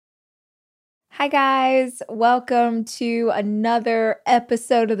Hi guys, welcome to another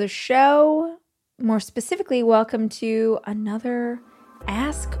episode of the show. More specifically, welcome to another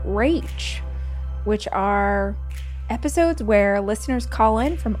Ask RACH, which are episodes where listeners call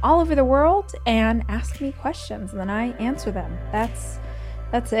in from all over the world and ask me questions, and then I answer them.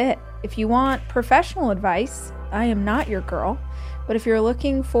 That's it. If you want professional advice, I am not your girl. But if you're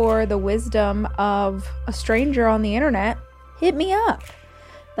looking for the wisdom of a stranger on the internet, hit me up.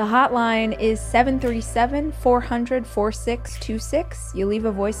 The hotline is 737-400-4626. You leave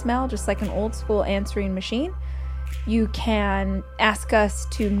a voicemail just like an old school answering machine. You can ask us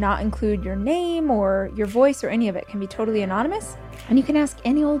to not include your name or your voice or any of it. It can be totally anonymous. And you can ask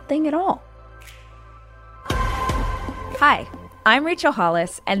any old thing at all. Hi, I'm Rachel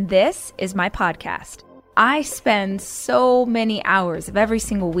Hollis, and this is my podcast. I spend so many hours of every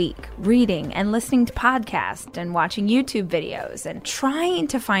single week reading and listening to podcasts and watching YouTube videos and trying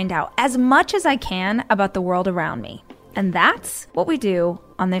to find out as much as I can about the world around me. And that's what we do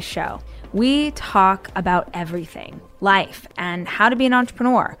on this show. We talk about everything, life and how to be an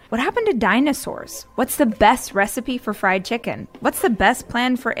entrepreneur. What happened to dinosaurs? What's the best recipe for fried chicken? What's the best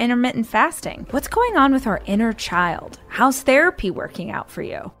plan for intermittent fasting? What's going on with our inner child? How's therapy working out for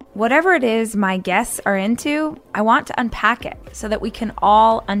you? Whatever it is my guests are into, I want to unpack it so that we can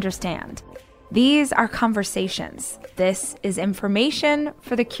all understand. These are conversations. This is information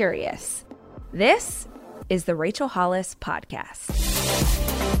for the curious. This is the Rachel Hollis Podcast.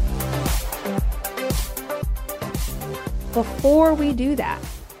 Before we do that,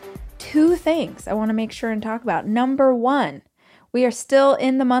 two things I want to make sure and talk about. Number one, we are still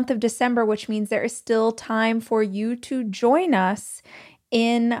in the month of December, which means there is still time for you to join us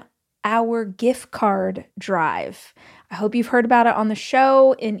in our gift card drive. I hope you've heard about it on the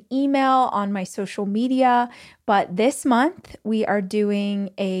show, in email, on my social media, but this month we are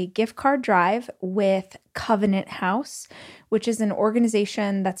doing a gift card drive with Covenant House, which is an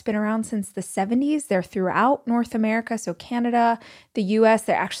organization that's been around since the 70s. They're throughout North America, so Canada, the US,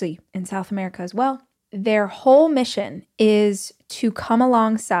 they're actually in South America as well. Their whole mission is to come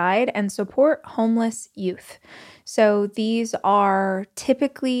alongside and support homeless youth. So these are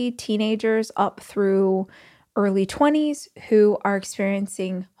typically teenagers up through early 20s who are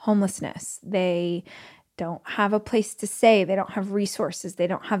experiencing homelessness. They don't have a place to stay. They don't have resources. They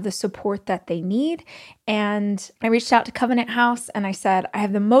don't have the support that they need. And I reached out to Covenant House and I said, I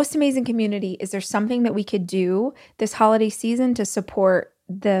have the most amazing community. Is there something that we could do this holiday season to support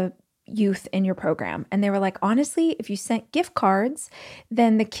the youth in your program? And they were like, honestly, if you sent gift cards,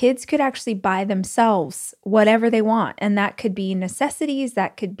 then the kids could actually buy themselves whatever they want. And that could be necessities,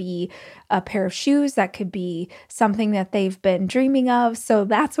 that could be a pair of shoes, that could be something that they've been dreaming of. So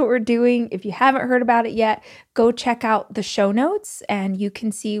that's what we're doing. If you haven't heard about it yet, go check out the show notes and you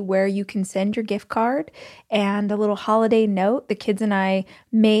can see where you can send your gift card and a little holiday note. The kids and I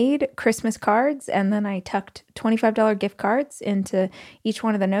made Christmas cards and then I tucked $25 gift cards into each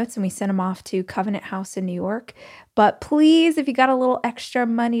one of the notes and we sent them off to Covenant House in New York. But please, if you got a little extra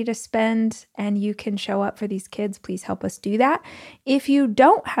money to spend and you can show up for these kids, please help us do that. If you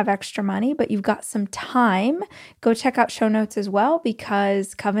don't have extra money, but you've got some time, go check out show notes as well,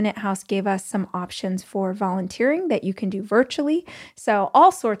 because Covenant House gave us some options for volunteering that you can do virtually. So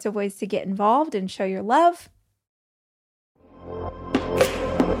all sorts of ways to get involved and show your love.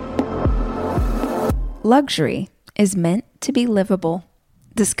 Luxury is meant to be livable.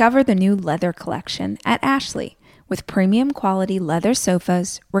 Discover the new leather collection at Ashley with premium quality leather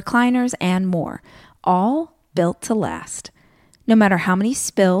sofas, recliners, and more, all built to last. No matter how many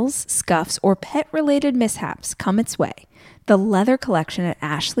spills, scuffs, or pet-related mishaps come its way, the leather collection at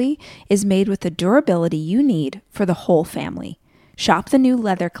Ashley is made with the durability you need for the whole family. Shop the new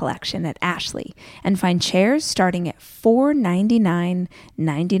leather collection at Ashley and find chairs starting at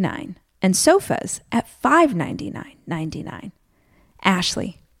 $499.99 and sofas at $599.99.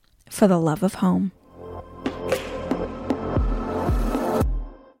 Ashley, for the love of home.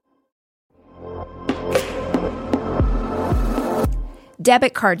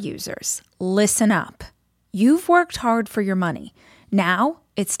 Debit card users, listen up. You've worked hard for your money. Now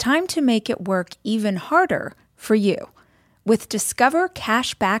it's time to make it work even harder for you. With Discover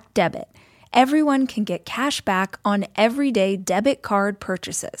Cashback Debit, everyone can get cash back on everyday debit card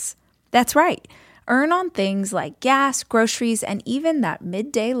purchases. That's right. Earn on things like gas, groceries, and even that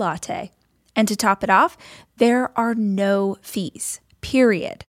midday latte. And to top it off, there are no fees,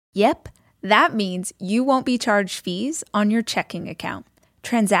 period. Yep, that means you won't be charged fees on your checking account.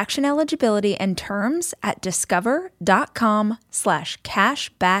 Transaction eligibility and terms at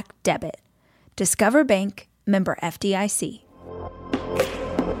discover.com/cashbackdebit. Discover Bank, member FDIC.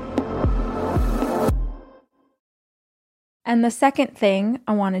 And the second thing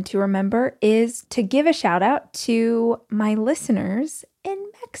I wanted to remember is to give a shout out to my listeners in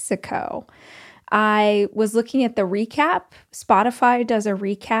Mexico. I was looking at the recap. Spotify does a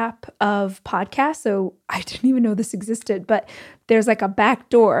recap of podcasts. So I didn't even know this existed, but there's like a back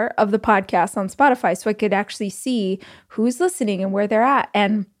door of the podcast on Spotify. So I could actually see who's listening and where they're at.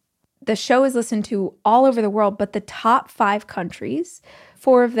 And the show is listened to all over the world, but the top 5 countries,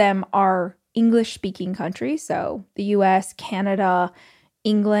 4 of them are English-speaking countries. So the US, Canada,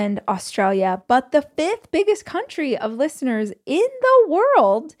 England, Australia. But the 5th biggest country of listeners in the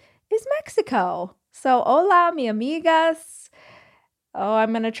world is Mexico. So, hola, mi amigas. Oh,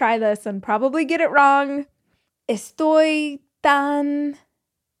 I'm going to try this and probably get it wrong. Estoy tan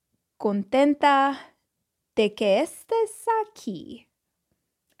contenta de que estés aquí.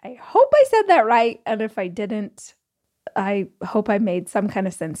 I hope I said that right. And if I didn't, I hope I made some kind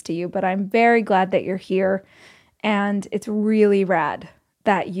of sense to you. But I'm very glad that you're here. And it's really rad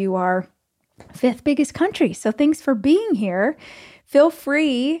that you are 5th biggest country. So thanks for being here. Feel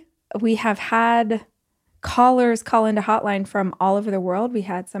free. We have had callers call into hotline from all over the world. We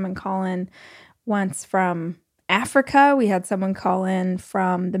had someone call in once from Africa. We had someone call in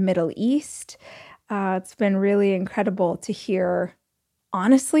from the Middle East. It's been really incredible to hear,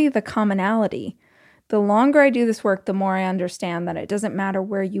 honestly, the commonality. The longer I do this work, the more I understand that it doesn't matter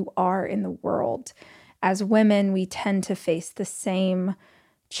where you are in the world. As women, we tend to face the same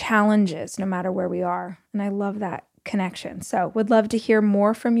challenges no matter where we are. And I love that connection. So would love to hear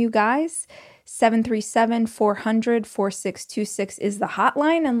more from you guys. 737-400-4626 is the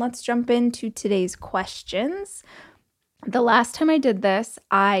hotline. And let's jump into today's questions. The last time I did this,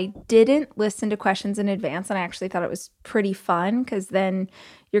 I didn't listen to questions in advance. And I actually thought it was pretty fun because then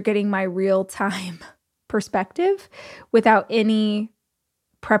you're getting my real-time perspective without any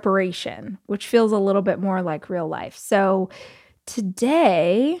preparation, which feels a little bit more like real life. So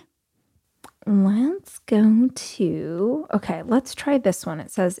today, let's try this one.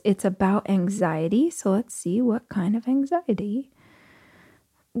 It says it's about anxiety. So let's see what kind of anxiety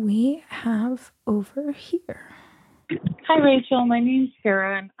we have over here. Hi, Rachel. My name's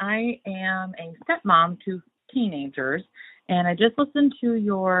Sarah, and I am a stepmom to teenagers. And I just listened to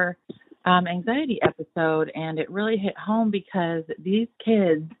your anxiety episode, and it really hit home because these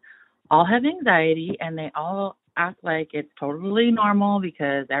kids all have anxiety, and they all act like it's totally normal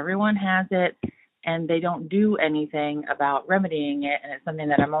because everyone has it, and they don't do anything about remedying it. And it's something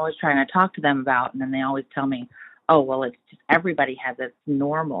that I'm always trying to talk to them about. And then they always tell me, oh, well, it's just everybody has it. It's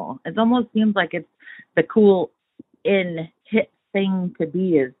normal. It almost seems like it's the cool hit thing to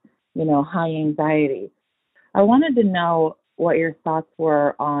be is, high anxiety. I wanted to know what your thoughts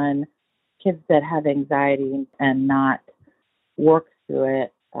were on kids that have anxiety and not work through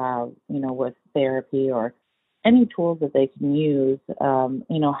it, with therapy or any tools that they can use.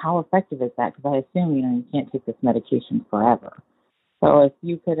 How effective is that? Because I assume, you can't take this medication forever. So if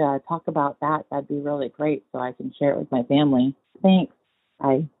you could talk about that, that'd be really great so I can share it with my family. Thanks.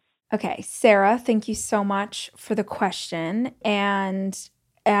 Bye. Okay, Sarah, thank you so much for the question. And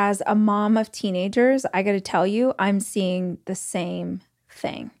as a mom of teenagers, I got to tell you, I'm seeing the same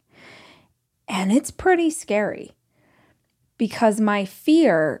thing. And it's pretty scary because my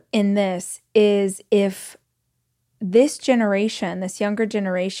fear in this is if this generation, this younger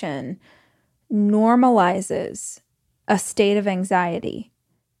generation, normalizes a state of anxiety,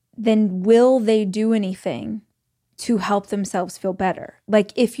 then will they do anything to help themselves feel better?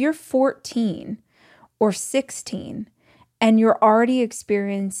 Like if you're 14 or 16 and you're already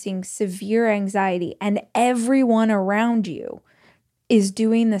experiencing severe anxiety and everyone around you is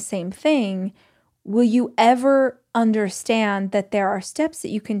doing the same thing, will you ever understand that there are steps that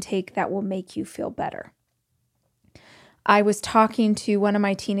you can take that will make you feel better? I was talking to one of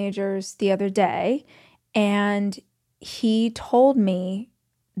my teenagers the other day, and he told me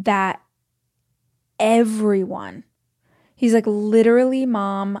that everyone, he's like, literally,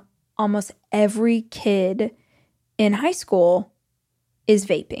 Mom, almost every kid in high school is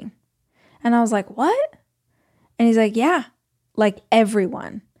vaping. And I was like, what? And he's like, yeah, like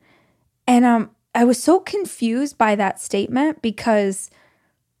everyone. And I was so confused by that statement because,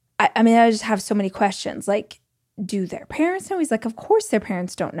 I just have so many questions. Like, do their parents know? He's like, of course their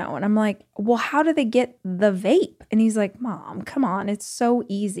parents don't know. And I'm like, well, how do they get the vape? And he's like, Mom, come on, it's so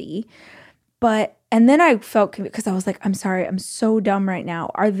easy. And then I felt, because I was like, I'm sorry, I'm so dumb right now.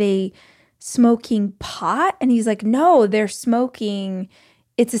 Are they smoking pot? And he's like, no, they're smoking,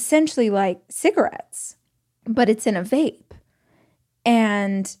 it's essentially like cigarettes, but it's in a vape.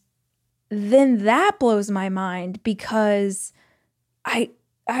 And then that blows my mind because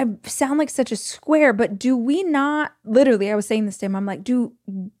I sound like such a square, but do we not, literally, I was saying this to him, I'm like, do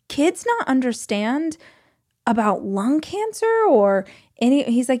kids not understand about lung cancer or any?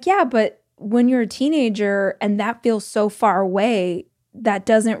 He's like, yeah, but when you're a teenager and that feels so far away, that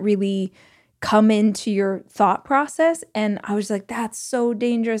doesn't really come into your thought process. And I was like, that's so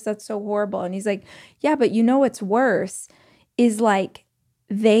dangerous. That's so horrible. And he's like, yeah, but you know what's worse is like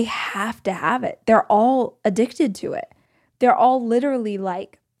they have to have it. They're all addicted to it. They're all literally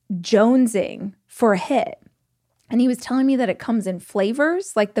like jonesing for a hit. And he was telling me that it comes in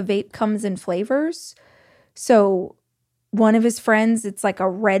flavors, like the vape comes in flavors. So one of his friends, it's like a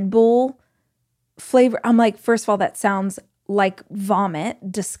Red Bull flavor. I'm like, first of all, that sounds like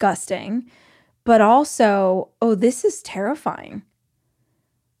vomit, disgusting. But also, oh, this is terrifying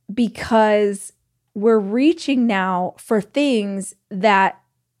because we're reaching now for things that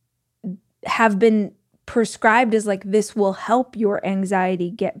have been prescribed as like, this will help your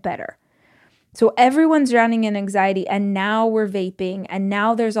anxiety get better. So everyone's drowning in anxiety, and now we're vaping, and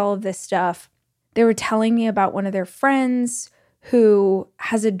now there's all of this stuff. They were telling me about one of their friends who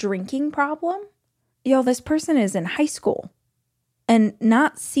has a drinking problem. Yo, this person is in high school and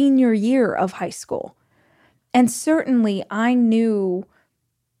not senior year of high school. And certainly I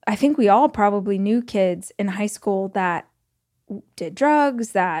think we all probably knew kids in high school that did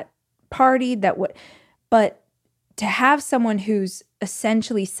drugs, that partied, but to have someone who's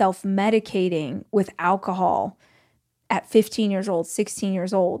essentially self-medicating with alcohol at 15 years old, 16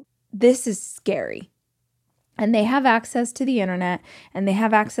 years old, this is scary. And they have access to the internet and they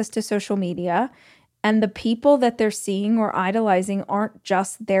have access to social media. And the people that they're seeing or idolizing aren't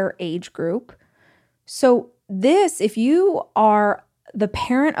just their age group. So if you are the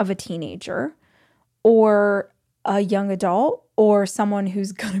parent of a teenager or a young adult or someone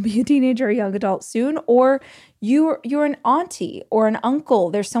who's going to be a teenager or a young adult soon, or you're an auntie or an uncle,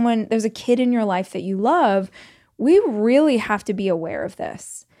 there's a kid in your life that you love, we really have to be aware of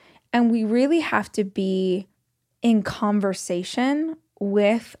this. And we really have to be in conversation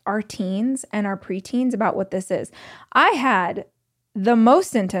with our teens and our preteens about what this is. I had the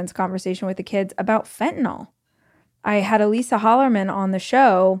most intense conversation with the kids about fentanyl. I had Elisa Hollerman on the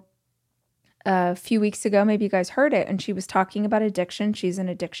show a few weeks ago. Maybe you guys heard it. And she was talking about addiction. She's an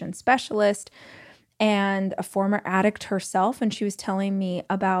addiction specialist and a former addict herself. And she was telling me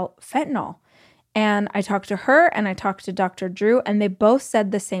about fentanyl. And I talked to her and I talked to Dr. Drew, and they both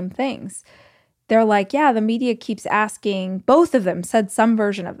said the same things. They're like, yeah, the media keeps asking, both of them said some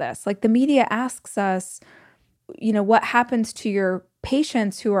version of this. Like the media asks us, what happens to your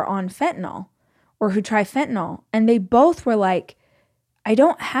patients who are on fentanyl or who try fentanyl? And they both were like, I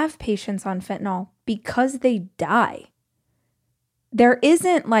don't have patients on fentanyl because they die. There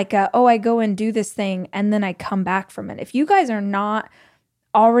isn't like I go and do this thing and then I come back from it. If you guys are not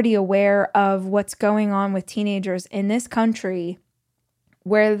already aware of what's going on with teenagers in this country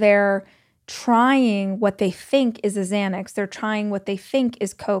where they're trying what they think is a Xanax, they're trying what they think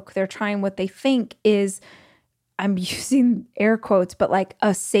is Coke, they're trying what they think is, I'm using air quotes, but like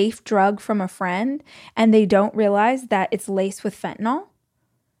a safe drug from a friend, and they don't realize that it's laced with fentanyl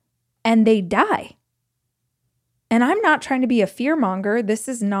and they die. And I'm not trying to be a fearmonger. This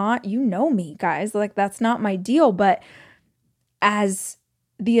is not, me, guys, like that's not my deal. But as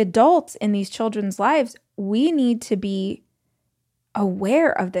the adults in these children's lives, we need to be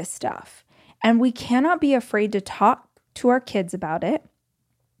aware of this stuff. And we cannot be afraid to talk to our kids about it.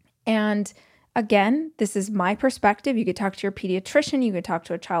 And again, this is my perspective. You could talk to your pediatrician. You could talk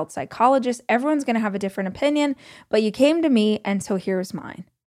to a child psychologist. Everyone's going to have a different opinion, but you came to me, and so here's mine.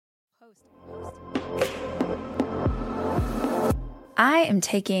 I am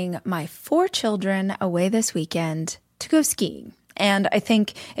taking my 4 children away this weekend to go skiing. And I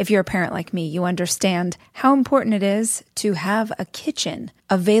think if you're a parent like me, you understand how important it is to have a kitchen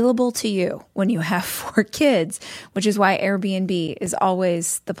available to you when you have 4 kids, which is why Airbnb is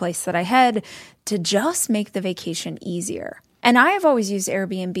always the place that I head to just make the vacation easier. And I have always used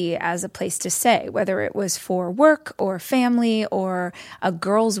Airbnb as a place to stay, whether it was for work or family or a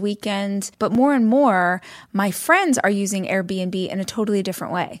girls' weekend. But more and more, my friends are using Airbnb in a totally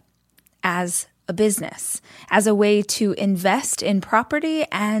different way, as a business, as a way to invest in property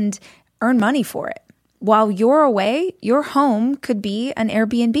and earn money for it. While you're away, your home could be an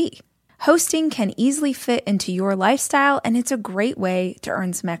Airbnb. Hosting can easily fit into your lifestyle, and it's a great way to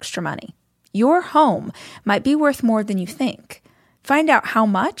earn some extra money. Your home might be worth more than you think. Find out how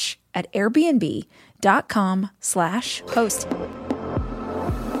much at airbnb.com/host.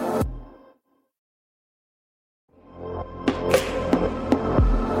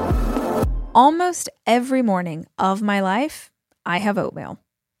 Almost every morning of my life, I have oatmeal.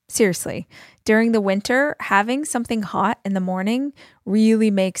 Seriously, during the winter, having something hot in the morning really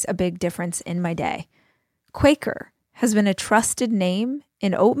makes a big difference in my day. Quaker has been a trusted name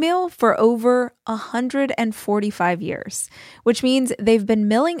in oatmeal for over 145 years, which means they've been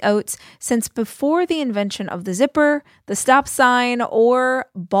milling oats since before the invention of the zipper, the stop sign, or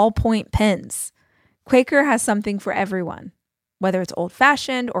ballpoint pens. Quaker has something for everyone, whether it's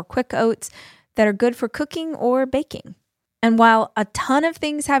old-fashioned or quick oats that are good for cooking or baking. And while a ton of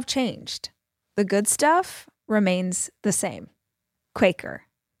things have changed, the good stuff remains the same. Quaker,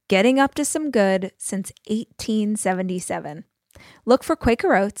 getting up to some good since 1877. Look for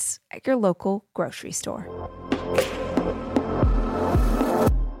Quaker Oats at your local grocery store.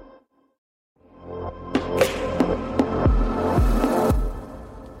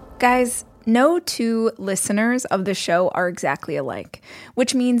 Guys, no two listeners of the show are exactly alike,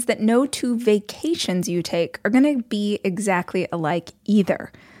 which means that no two vacations you take are going to be exactly alike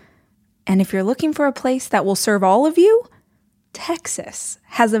either. And if you're looking for a place that will serve all of you, Texas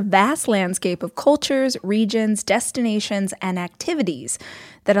has a vast landscape of cultures, regions, destinations, and activities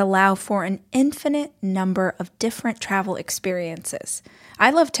that allow for an infinite number of different travel experiences.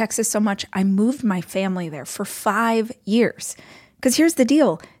 I love Texas so much, I moved my family there for 5 years. Because here's the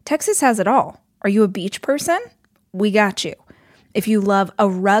deal, Texas has it all. Are you a beach person? We got you. If you love a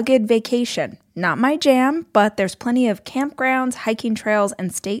rugged vacation, not my jam, but there's plenty of campgrounds, hiking trails,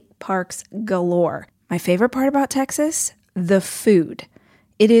 and state parks galore. My favorite part about Texas? The food.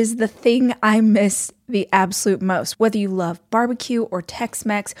 It is the thing I miss the absolute most. Whether you love barbecue or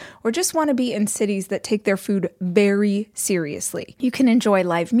Tex-Mex or just want to be in cities that take their food very seriously. You can enjoy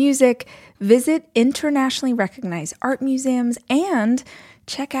live music, visit internationally recognized art museums, and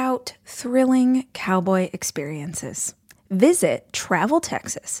check out thrilling cowboy experiences. Visit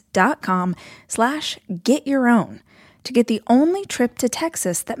traveltexas.com/getyourown to get the only trip to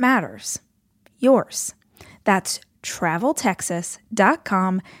Texas that matters. Yours. That's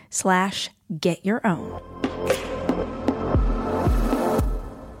traveltexas.com/getyourown.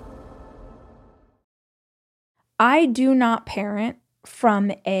 I do not parent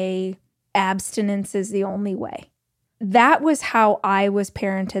from a abstinence is the only way. That was how I was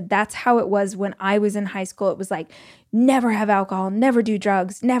parented. That's how it was when I was in high school. It was like, never have alcohol, never do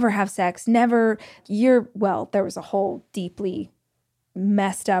drugs, never have sex, there was a whole deeply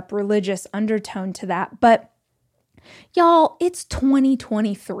messed up religious undertone to that. But y'all, it's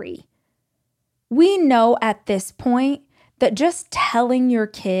 2023. We know at this point that just telling your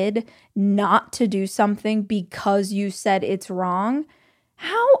kid not to do something because you said it's wrong,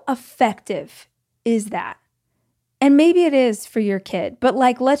 how effective is that? And maybe it is for your kid, but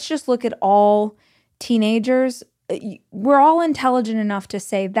let's just look at all teenagers. We're all intelligent enough to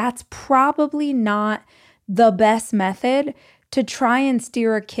say that's probably not the best method to try and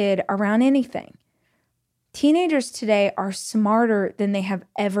steer a kid around anything. Teenagers today are smarter than they have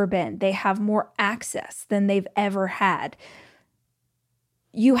ever been. They have more access than they've ever had.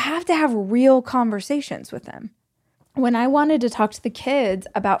 You have to have real conversations with them. When I wanted to talk to the kids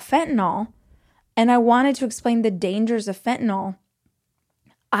about fentanyl, and I wanted to explain the dangers of fentanyl,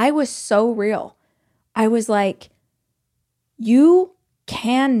 I was so real. I was like, you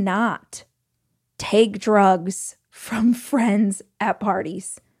cannot take drugs from friends at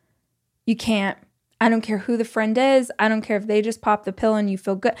parties. You can't. I don't care who the friend is. I don't care if they just pop the pill and you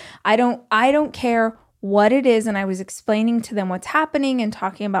feel good. I don't care what it is. And I was explaining to them what's happening and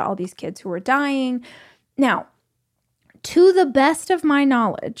talking about all these kids who are dying. Now, to the best of my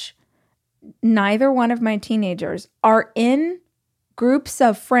knowledge, neither one of my teenagers are in groups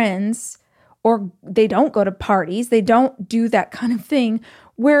of friends, or they don't go to parties. They don't do that kind of thing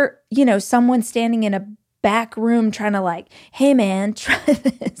where, someone's standing in a back room trying to hey man, try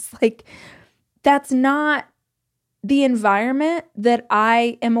this. That's not the environment that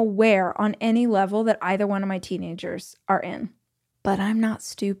I am aware on any level that either one of my teenagers are in. But I'm not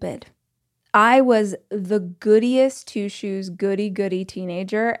stupid. I was the goodiest two shoes, goody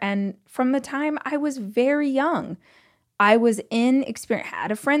teenager. And from the time I was very young, I was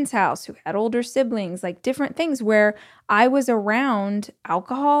had a friend's house who had older siblings, different things where I was around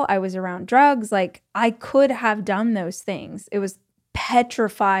alcohol, I was around drugs. I could have done those things. It was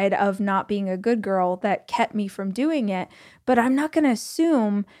petrified of not being a good girl that kept me from doing it. But I'm not going to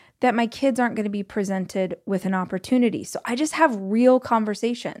assume that my kids aren't going to be presented with an opportunity. So I just have real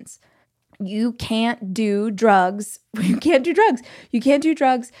conversations. You can't do drugs. You can't do drugs. You can't do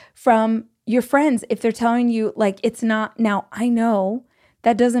drugs from your friends if they're telling you it's not. Now, I know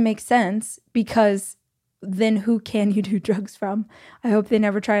that doesn't make sense because then who can you do drugs from? I hope they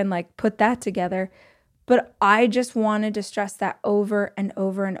never try and put that together. But I just wanted to stress that over and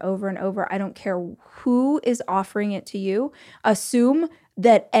over and over and over. I don't care who is offering it to you. Assume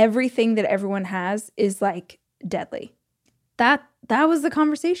that everything that everyone has is like deadly. That was the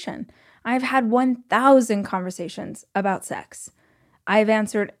conversation. I've had 1,000 conversations about sex. I've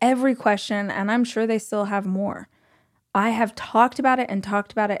answered every question, and I'm sure they still have more. I have talked about it and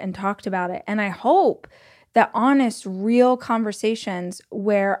talked about it and talked about it. And I hope that honest, real conversations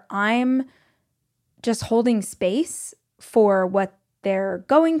where I'm just holding space for what they're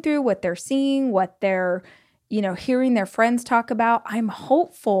going through, what they're seeing, what they're, hearing their friends talk about. I'm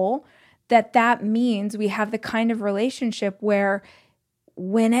hopeful that means we have the kind of relationship where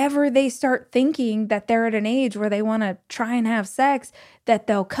whenever they start thinking that they're at an age where they want to try and have sex, that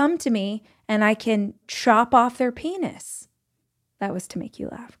they'll come to me and I can chop off their penis. That was to make you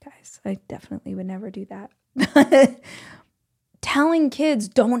laugh, guys. I definitely would never do that. Telling kids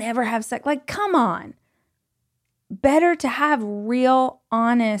don't ever have sex. Like, come on. Better to have real,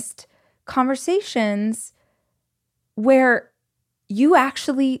 honest conversations where you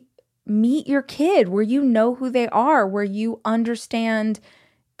actually meet your kid, where you know who they are, where you understand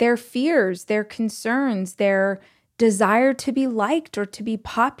their fears, their concerns, their desire to be liked or to be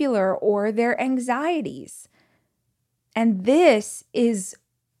popular, or their anxieties. And this is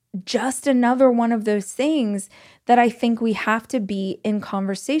just another one of those things that I think we have to be in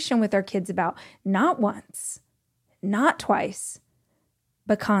conversation with our kids about, not once, not twice,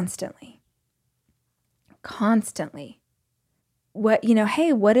 but constantly. Constantly.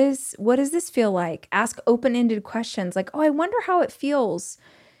 Hey, what does this feel like? Ask open-ended questions like, oh, I wonder how it feels,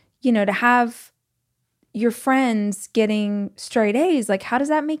 to have your friends getting straight A's. Like, how does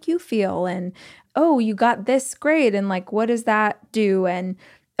that make you feel? And, oh, you got this grade. And like, what does that do? And,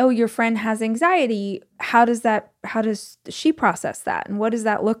 oh, your friend has anxiety. How does she process that? And what does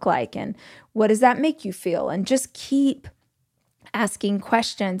that look like? And what does that make you feel? And just keep asking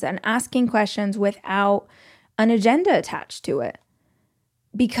questions without an agenda attached to it,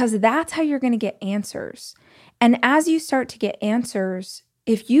 because that's how you're going to get answers. And as you start to get answers,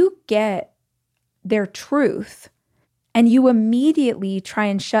 if you get their truth and you immediately try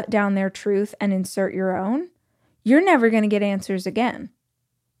and shut down their truth and insert your own, you're never going to get answers again.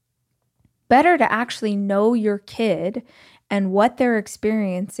 Better to actually know your kid and what they're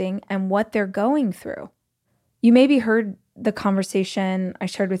experiencing and what they're going through. You maybe heard the conversation I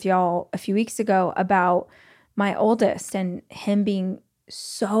shared with y'all a few weeks ago about my oldest and him being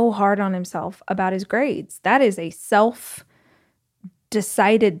so hard on himself about his grades. That is a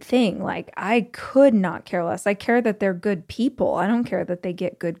self-decided thing. Like, I could not care less. I care that they're good people. I don't care that they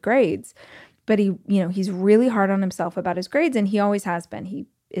get good grades. But he's really hard on himself about his grades, and he always has been. He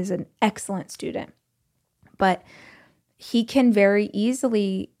is an excellent student. But he can very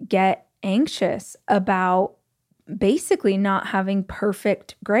easily get anxious about basically not having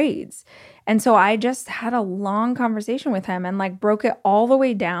perfect grades. And so I just had a long conversation with him and like broke it all the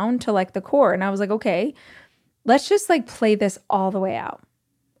way down to like the core. And I was like, okay, let's just like play this all the way out.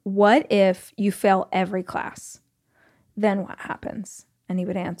 What if you fail every class? Then what happens? And he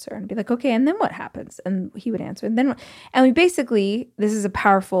would answer and be like, okay, and then what happens? And he would answer. And then, and we basically, this is a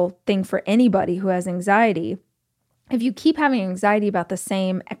powerful thing for anybody who has anxiety. If you keep having anxiety about the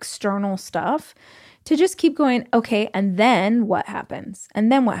same external stuff, to just keep going, okay, and then what happens?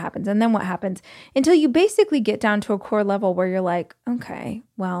 And then what happens? And then what happens? Until you basically get down to a core level where you're like, okay,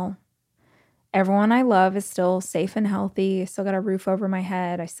 well, everyone I love is still safe and healthy. I still got a roof over my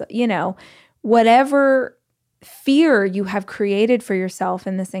head. I still, whatever fear you have created for yourself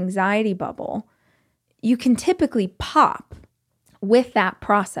in this anxiety bubble, you can typically pop with that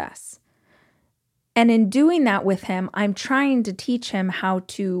process. And in doing that with him, I'm trying to teach him how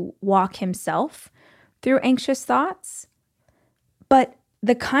to walk himself through anxious thoughts. But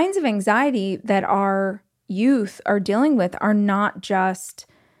the kinds of anxiety that our youth are dealing with are not just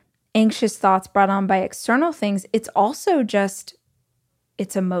anxious thoughts brought on by external things. It's also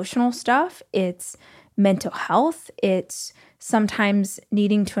it's emotional stuff. It's mental health. It's sometimes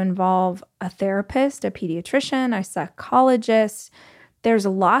needing to involve a therapist, a pediatrician, a psychologist. There's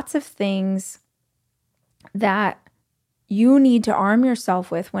lots of things that you need to arm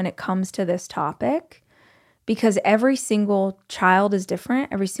yourself with when it comes to this topic, because every single child is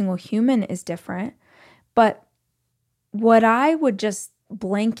different. Every single human is different. But what I would just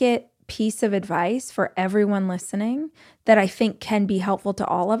blanket piece of advice for everyone listening that I think can be helpful to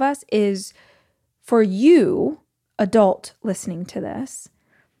all of us is for you, adult listening to this,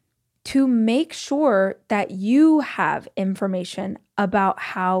 to make sure that you have information about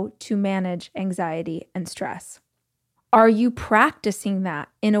how to manage anxiety and stress. Are you practicing that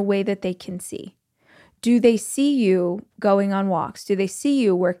in a way that they can see? Do they see you going on walks? Do they see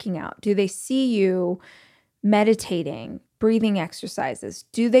you working out? Do they see you meditating, breathing exercises?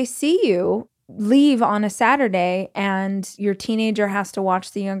 Do they see you leave on a Saturday and your teenager has to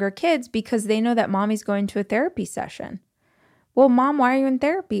watch the younger kids because they know that mommy's going to a therapy session? Well, mom, why are you in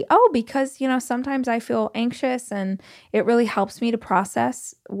therapy? Oh, because, sometimes I feel anxious and it really helps me to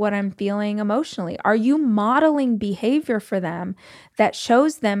process what I'm feeling emotionally. Are you modeling behavior for them that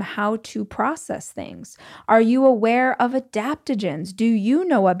shows them how to process things? Are you aware of adaptogens? Do you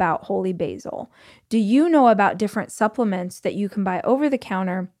know about holy basil? Do you know about different supplements that you can buy over the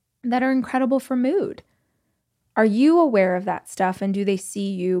counter that are incredible for mood? Are you aware of that stuff, and do they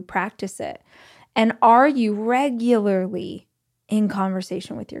see you practice it? And are you regularly in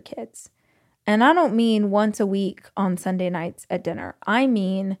conversation with your kids? And I don't mean once a week on Sunday nights at dinner. I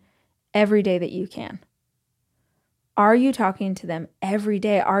mean every day that you can. Are you talking to them every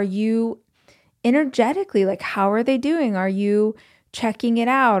day? Are you energetically, like, how are they doing? Are you checking it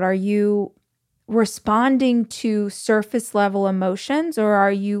out? Are you responding to surface level emotions, or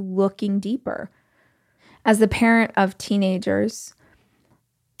are you looking deeper? As the parent of teenagers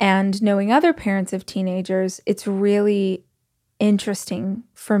and knowing other parents of teenagers, it's really interesting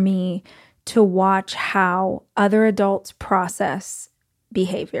for me to watch how other adults process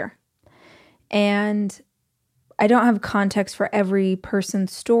behavior. And I don't have context for every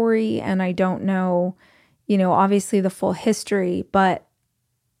person's story, and I don't know, obviously the full history, but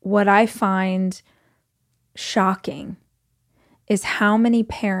what I find shocking is how many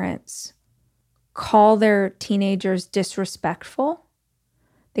parents call their teenagers disrespectful.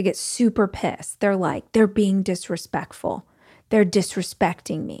 They get super pissed. They're like, they're being disrespectful. They're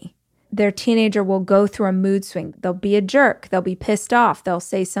disrespecting me. Their teenager will go through a mood swing. They'll be a jerk. They'll be pissed off. They'll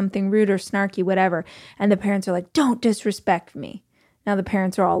say something rude or snarky, whatever. And the parents are like, don't disrespect me. Now the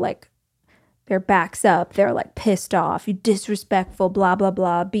parents are all like, their backs up. They're like pissed off. You disrespectful, blah, blah,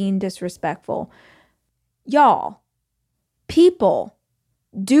 blah, being disrespectful. Y'all, people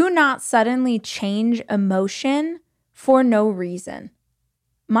do not suddenly change emotion for no reason.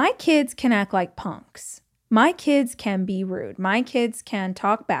 My kids can act like punks. My kids can be rude. My kids can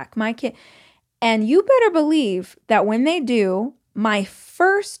talk back. And you better believe that when they do, my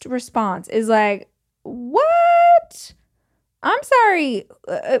first response is like, what? I'm sorry.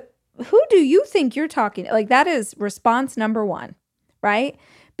 Who do you think you're talking to? Like, that is response number one, right?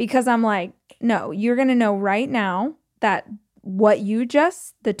 Because I'm like, no, you're going to know right now that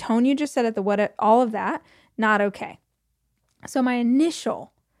the tone you just said at all of that, not okay. So my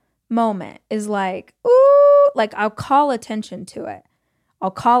initial moment is like, ooh, like I'll call attention to it.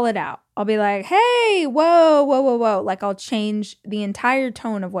 I'll call it out. I'll be like, hey, whoa, whoa, whoa, whoa. Like I'll change the entire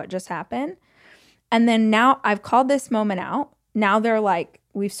tone of what just happened. And then now I've called this moment out. Now they're like,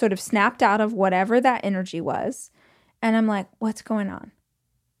 we've sort of snapped out of whatever that energy was. And I'm like, what's going on?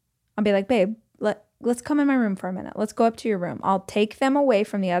 I'll be like, babe, let's come in my room for a minute. Let's go up to your room. I'll take them away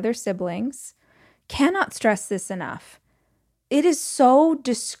from the other siblings. Cannot stress this enough. It is so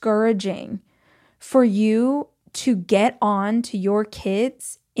discouraging for you to get on to your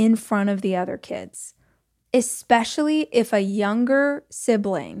kids in front of the other kids, especially if a younger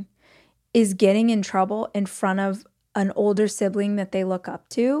sibling is getting in trouble in front of an older sibling that they look up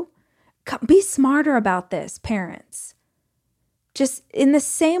to. Be smarter about this, parents. Just in the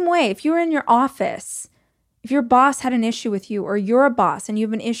same way, if you were in your office, if your boss had an issue with you, or you're a boss and you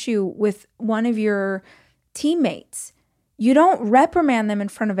have an issue with one of your teammates, you don't reprimand them in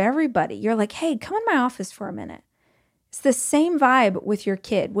front of everybody. You're like, hey, come in my office for a minute. It's the same vibe with your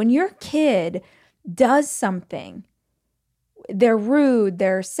kid. When your kid does something, they're rude,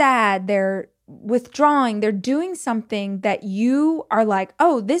 they're sad, they're withdrawing, they're doing something that you are like,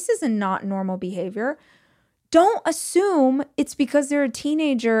 oh, this is a not normal behavior. Don't assume it's because they're a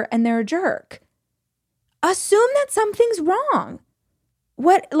teenager and they're a jerk. Assume that something's wrong.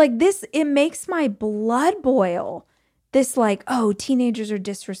 It makes my blood boil. This like, oh, teenagers are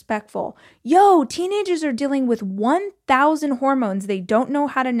disrespectful. Yo, teenagers are dealing with 1,000 hormones they don't know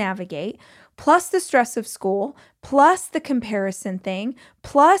how to navigate, plus the stress of school, plus the comparison thing,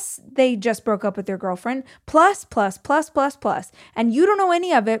 plus they just broke up with their girlfriend, plus. And you don't know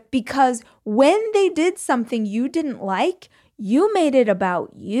any of it because when they did something you didn't like, you made it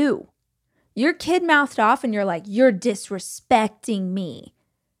about you. Your kid mouthed off and you're like, you're disrespecting me.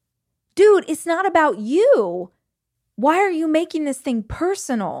 Dude, it's not about you. Why are you making this thing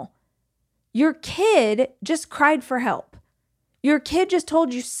personal? Your kid just cried for help. Your kid just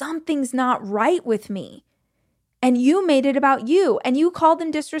told you something's not right with me. and you made it about you, and you called them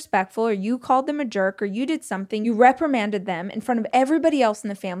disrespectful, or you called them a jerk, or you did something, you reprimanded them in front of everybody else in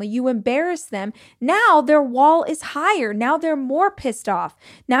the family, you embarrassed them. Now their wall is higher. Now they're more pissed off.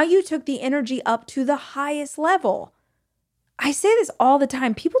 Now you took the energy up to the highest level. I say this all the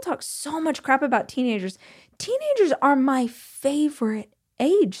time. People talk so much crap about teenagers. Teenagers are my favorite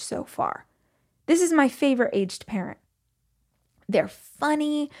age so far. This is my favorite age to parent. They're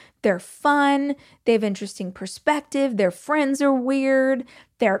funny, they're fun, they have interesting perspective, their friends are weird,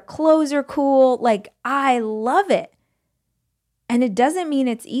 their clothes are cool. Like, I love it. And it doesn't mean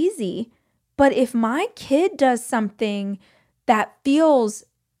it's easy, but if my kid does something that feels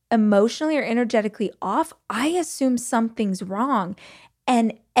emotionally or energetically off, I assume something's wrong.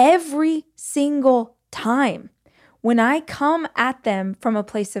 And every single time, when I come at them from a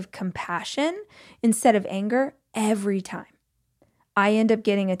place of compassion instead of anger, every time, I end up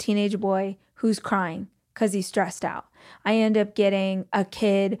getting a teenage boy who's crying because he's stressed out. I end up getting a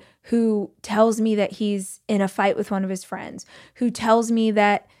kid who tells me that he's in a fight with one of his friends, who tells me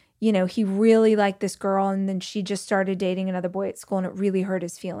that, he really liked this girl and then she just started dating another boy at school and it really hurt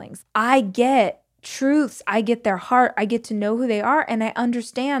his feelings. I get truths. I get their heart. I get to know who they are, and I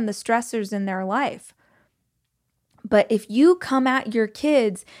understand the stressors in their life. But if you come at your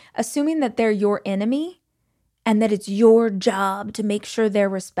kids assuming that they're your enemy, and that it's your job to make sure they're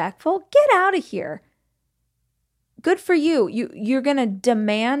respectful, get out of here. Good for you. You're going to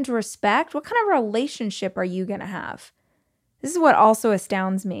demand respect. What kind of relationship are you going to have? This is what also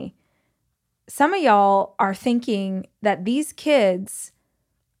astounds me. Some of y'all are thinking that these kids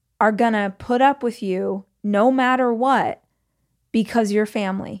are going to put up with you no matter what because you're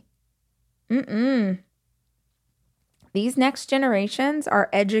family. These next generations are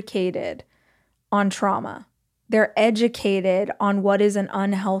educated on trauma. They're educated on what is an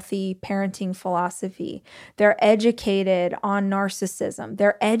unhealthy parenting philosophy. They're educated on narcissism.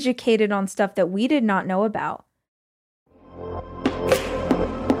 They're educated on stuff that we did not know about.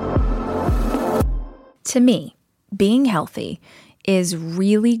 To me, being healthy is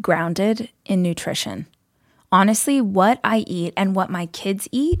really grounded in nutrition. Honestly, what I eat and what my kids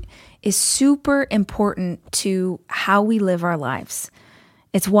eat is super important to how we live our lives.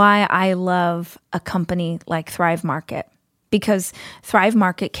 It's why I love a company like Thrive Market, because Thrive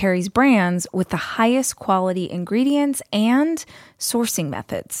Market carries brands with the highest quality ingredients and sourcing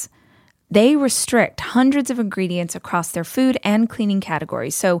methods. They restrict hundreds of ingredients across their food and cleaning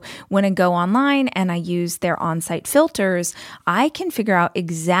categories. So when I go online and I use their on-site filters, I can figure out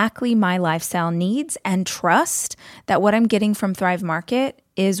exactly my lifestyle needs and trust that what I'm getting from Thrive Market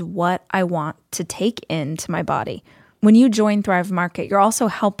is what I want to take into my body. When you join Thrive Market, you're also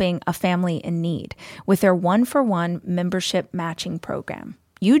helping a family in need with their 1-for-1 membership matching program.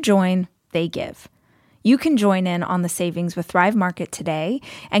 You join, they give. You can join in on the savings with Thrive Market today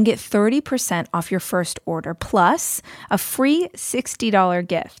and get 30% off your first order, plus a free $60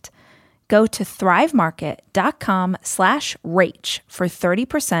 gift. Go to thrivemarket.com/RACH for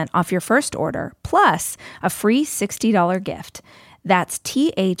 30% off your first order, plus a free $60 gift. That's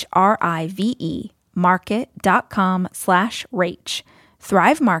THRIVE market.com/RACH.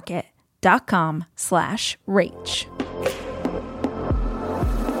 thrivemarket.com/RACH.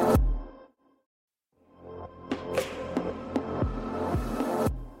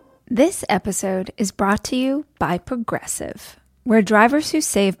 This episode is brought to you by Progressive, where drivers who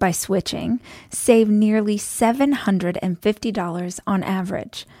save by switching save nearly $750 on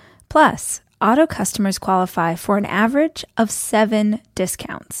average. Plus, auto customers qualify for an average of 7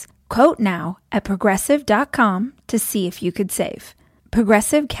 discounts. Quote now at progressive.com to see if you could save.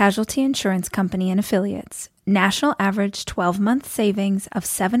 Progressive Casualty Insurance Company and Affiliates. National average 12-month savings of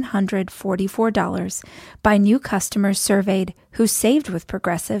 $744 by new customers surveyed who saved with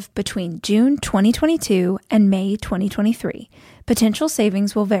Progressive between June 2022 and May 2023. Potential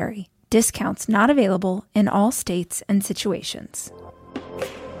savings will vary. Discounts not available in all states and situations.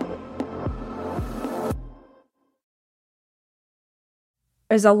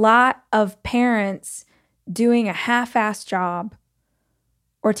 There's a lot of parents doing a half-assed job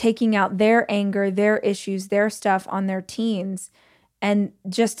or taking out their anger, their issues, their stuff on their teens and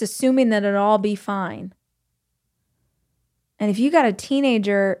just assuming that it'll all be fine. And if you got a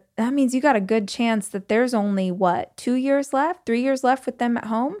teenager, that means you got a good chance that there's only, 2 years left, 3 years left with them at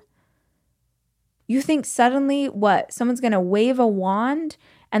home? You think suddenly, someone's going to wave a wand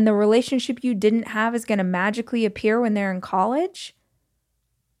and the relationship you didn't have is going to magically appear when they're in college?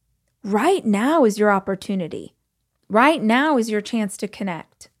 Right now is your opportunity. Right now is your chance to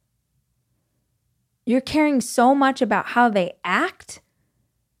connect. You're caring so much about how they act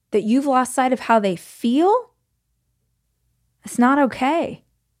that you've lost sight of how they feel? It's not okay.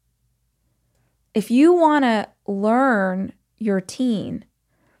 If you want to learn your teen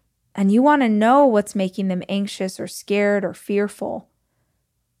and you want to know what's making them anxious or scared or fearful,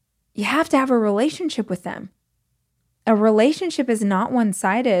 you have to have a relationship with them. A relationship is not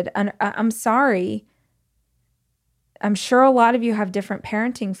one-sided. And I'm sorry. I'm sure a lot of you have different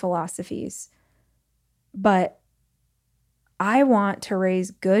parenting philosophies, but I want to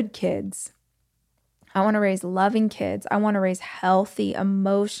raise good kids. I want to raise loving kids. I want to raise healthy,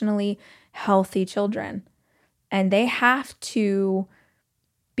 emotionally healthy children. And they have to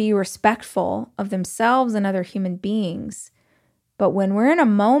be respectful of themselves and other human beings. But when we're in a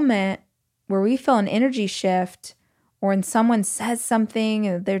moment where we feel an energy shift, or when someone says something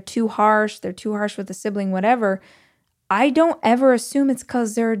and they're too harsh with a sibling, whatever, I don't ever assume it's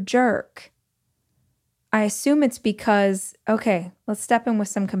because they're a jerk. I assume it's because, okay, let's step in with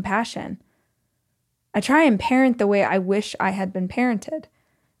some compassion. I try and parent the way I wish I had been parented.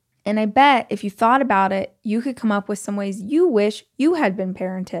 And I bet if you thought about it, you could come up with some ways you wish you had been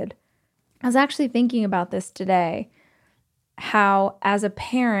parented. I was actually thinking about this today, how as a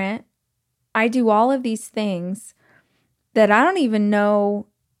parent, I do all of these things that I don't even know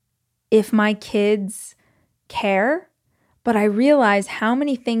if my kids care, but I realize how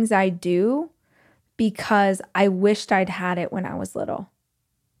many things I do because I wished I'd had it when I was little.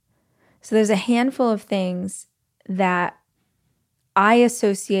 So there's a handful of things that I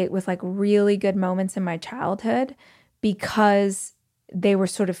associate with like really good moments in my childhood because they were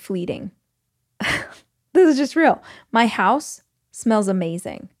sort of fleeting. This is just real. My house smells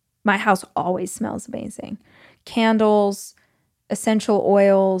amazing. My house always smells amazing. Candles, essential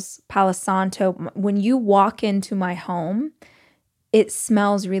oils, Palo Santo. When you walk into my home, it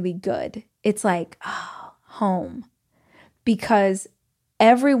smells really good. It's like, oh, home. Because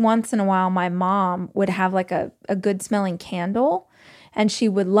every once in a while, my mom would have like a good smelling candle and she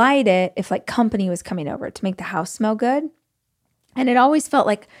would light it if like company was coming over to make the house smell good. And it always felt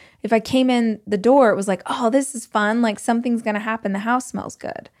like if I came in the door, it was like, oh, this is fun. Like something's going to happen. The house smells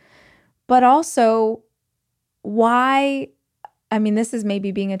good. But also, why? I mean, this is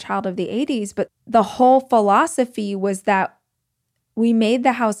maybe being a child of the 80s, but the whole philosophy was that we made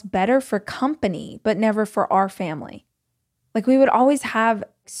the house better for company, but never for our family. Like we would always have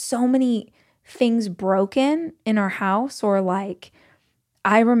so many things broken in our house, or like,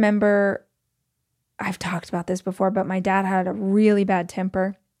 I remember, I've talked about this before, but my dad had a really bad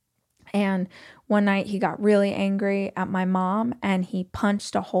temper. And one night he got really angry at my mom and he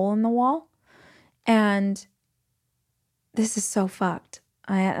punched a hole in the wall. And this is so fucked.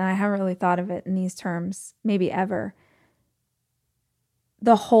 I haven't really thought of it in these terms, maybe ever.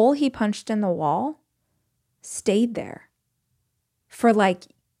 The hole he punched in the wall stayed there for like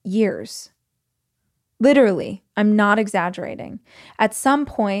years. Literally, I'm not exaggerating. At some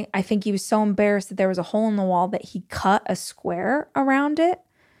point, I think he was so embarrassed that there was a hole in the wall that he cut a square around it.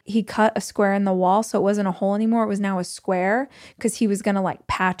 He cut a square in the wall so it wasn't a hole anymore. It was now a square because he was going to like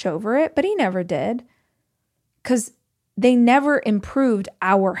patch over it, but he never did because they never improved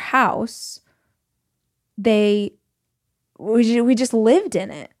our house. We just lived in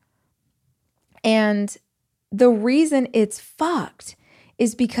it. And the reason it's fucked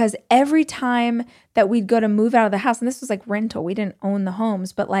is because every time that we'd go to move out of the house, and this was like rental, we didn't own the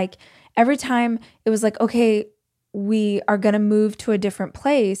homes, but like every time it was like, okay, we are going to move to a different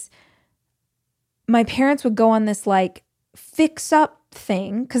place, my parents would go on this like fix up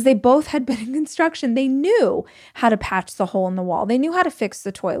thing because they both had been in construction. They knew how to patch the hole in the wall. They knew how to fix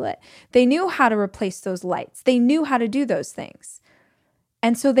the toilet. They knew how to replace those lights. They knew how to do those things.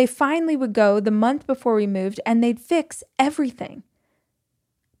 And so they finally would go the month before we moved and they'd fix everything.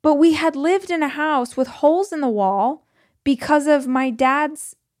 But we had lived in a house with holes in the wall because of my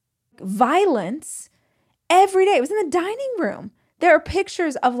dad's violence every day. It was in the dining room. There are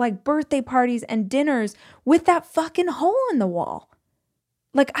pictures of like birthday parties and dinners with that fucking hole in the wall.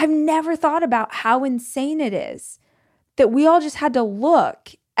 Like I've never thought about how insane it is that we all just had to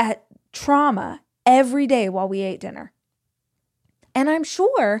look at trauma every day while we ate dinner. And I'm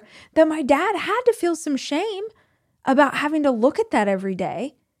sure that my dad had to feel some shame about having to look at that every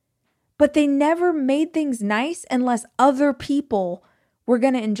day. But they never made things nice unless other people were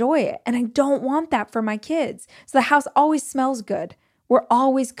going to enjoy it. And I don't want that for my kids. So the house always smells good. We're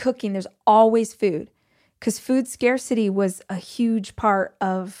always cooking. There's always food. Because food scarcity was a huge part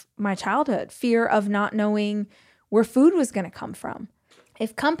of my childhood. Fear of not knowing where food was going to come from.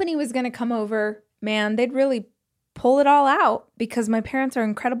 If company was going to come over, man, they'd really pull it all out because my parents are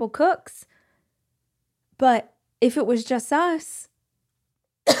incredible cooks. But if it was just us,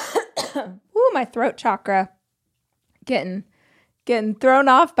 ooh, my throat chakra getting Getting thrown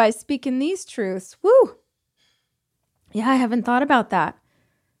off by speaking these truths. Woo! Yeah, I haven't thought about that.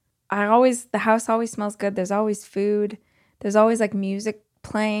 The house always smells good. There's always food. There's always like music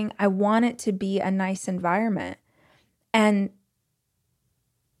playing. I want it to be a nice environment. And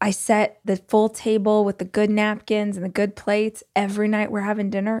I set the full table with the good napkins and the good plates every night we're having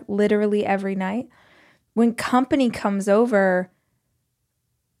dinner, literally every night. When company comes over,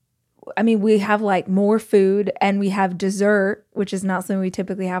 I mean, we have like more food and we have dessert, which is not something we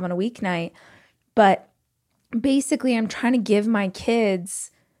typically have on a weeknight. But basically, I'm trying to give my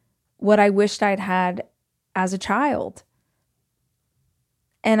kids what I wished I'd had as a child.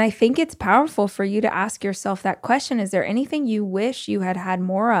 And I think it's powerful for you to ask yourself that question. Is there anything you wish you had had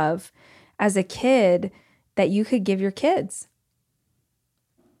more of as a kid that you could give your kids?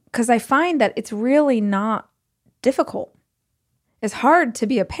 Because I find that it's really not difficult. It's hard to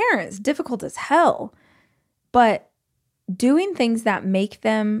be a parent. It's difficult as hell. But doing things that make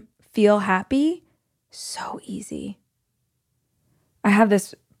them feel happy, so easy. I have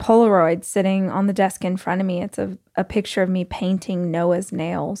this Polaroid sitting on the desk in front of me. It's a picture of me painting Noah's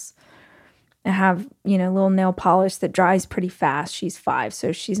nails. I have, little nail polish that dries pretty fast. She's 5,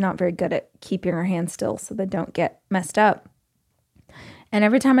 so she's not very good at keeping her hands still so they don't get messed up. And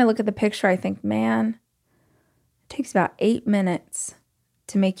every time I look at the picture, I think, man, it takes about 8 minutes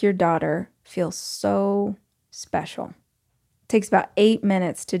to make your daughter feel so special. It takes about 8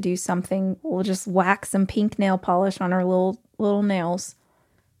 minutes to do something. We'll just whack some pink nail polish on her little nails.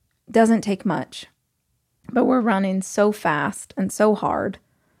 Doesn't take much, but we're running so fast and so hard.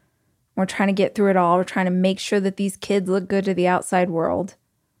 We're trying to get through it all. We're trying to make sure that these kids look good to the outside world.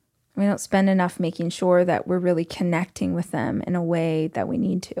 We don't spend enough making sure that we're really connecting with them in a way that we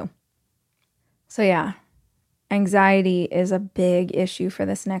need to. So yeah, anxiety is a big issue for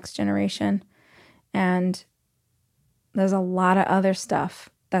this next generation. And there's a lot of other stuff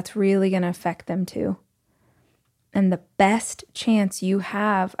that's really going to affect them too. And the best chance you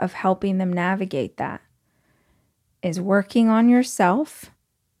have of helping them navigate that is working on yourself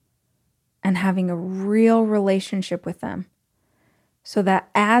and having a real relationship with them so that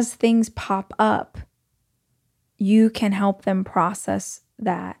as things pop up, you can help them process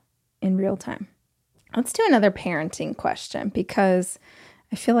that in real time. Let's do another parenting question because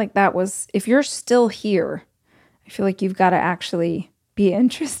I feel like if you're still here, I feel like you've got to actually be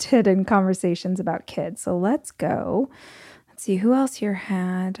interested in conversations about kids. So let's go. Let's see who else here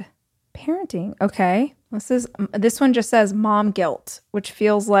had parenting. Okay. This one just says mom guilt, which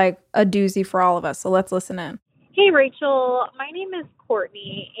feels like a doozy for all of us. So let's listen in. Hey, Rachel. My name is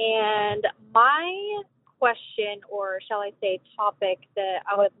Courtney, and my question, or shall I say topic, that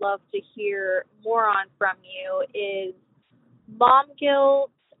I would love to hear more on from you is mom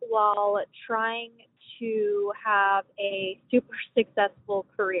guilt while trying to have a super successful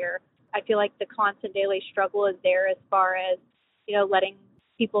career. I feel like the constant daily struggle is there as far as, letting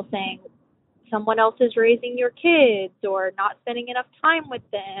people saying someone else is raising your kids or not spending enough time with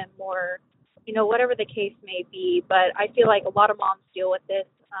them or, whatever the case may be. But I feel like a lot of moms deal with this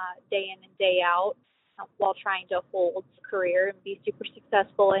day in and day out while trying to hold a career and be super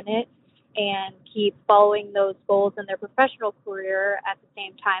successful in it and keep following those goals in their professional career at the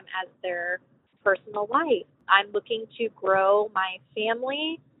same time as their personal life. I'm looking to grow my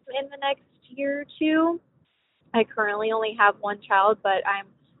family in the next year or two. I currently only have one child, but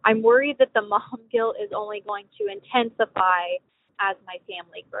I'm worried that the mom guilt is only going to intensify as my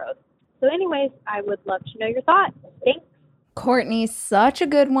family grows. So anyways, I would love to know your thoughts. Thanks. Courtney, such a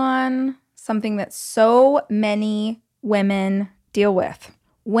good one. Something that so many women deal with.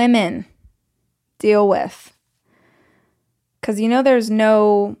 Because there's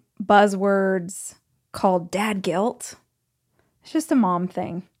no buzzwords called dad guilt. It's just a mom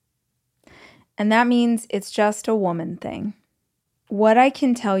thing. And that means it's just a woman thing. What I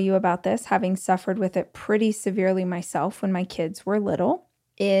can tell you about this, having suffered with it pretty severely myself when my kids were little,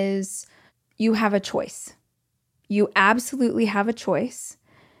 is you have a choice. You absolutely have a choice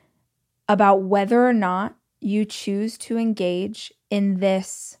about whether or not you choose to engage in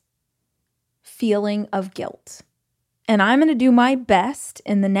this feeling of guilt. And I'm going to do my best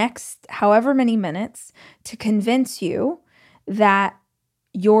in the next however many minutes to convince you that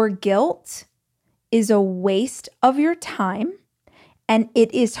your guilt is a waste of your time and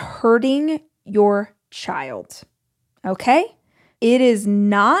it is hurting your child. Okay? It is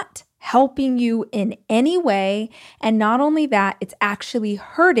not helping you in any way. And not only that, it's actually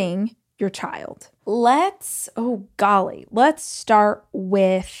hurting your child. Let's start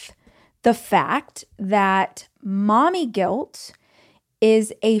with the fact that mommy guilt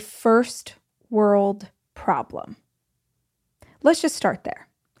is a first world problem. let's just start there.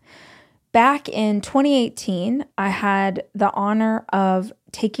 Back in 2018, I had the honor of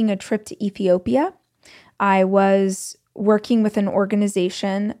taking a trip to Ethiopia. I was working with an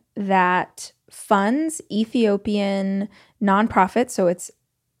organization that funds Ethiopian nonprofits. So it's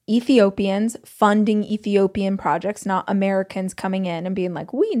Ethiopians funding Ethiopian projects, not Americans coming in and being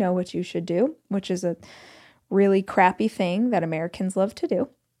like, we know what you should do, which is a really crappy thing that Americans love to do.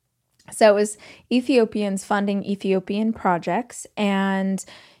 So it was Ethiopians funding Ethiopian projects. And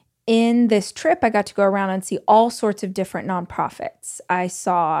in this trip, I got to go around and see all sorts of different nonprofits. I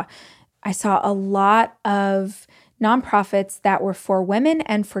saw a lot of nonprofits that were for women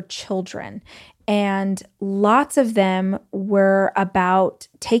and for children. And lots of them were about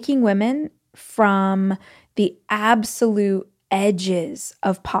taking women from the absolute edges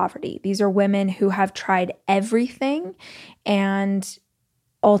of poverty. These are women who have tried everything, and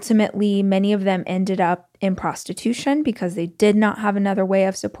ultimately, many of them ended up in prostitution because they did not have another way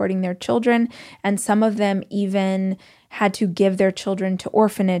of supporting their children. And some of them even had to give their children to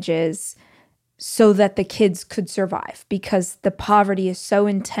orphanages so that the kids could survive because the poverty is so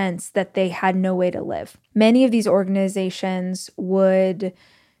intense that they had no way to live. Many of these organizations would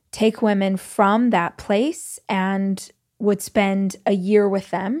take women from that place and would spend a year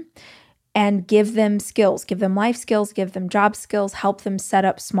with them and give them skills, give them life skills, give them job skills, help them set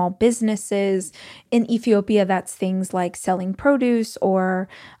up small businesses. In Ethiopia, that's things like selling produce, or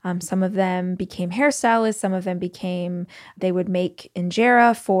some of them became hairstylists, some of them they would make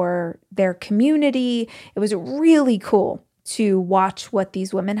injera for their community. It was really cool to watch what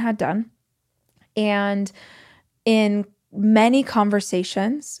these women had done. And in many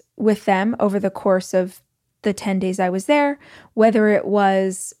conversations with them over the course of the 10 days I was there, whether it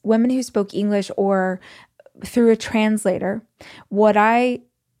was women who spoke English or through a translator, what I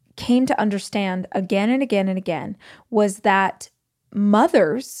came to understand again and again and again was that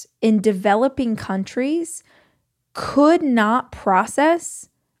mothers in developing countries could not process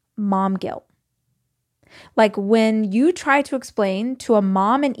mom guilt. Like when you try to explain to a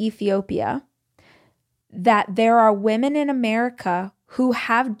mom in Ethiopia that there are women in America who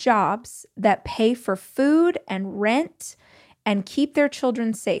have jobs that pay for food and rent and keep their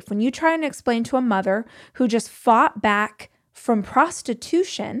children safe. When you try and explain to a mother who just fought back from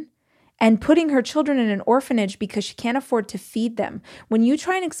prostitution and putting her children in an orphanage because she can't afford to feed them, when you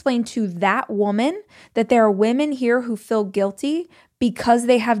try and explain to that woman that there are women here who feel guilty because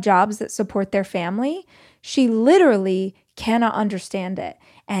they have jobs that support their family, she literally cannot understand it.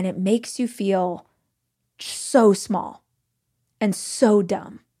 And it makes you feel so small and so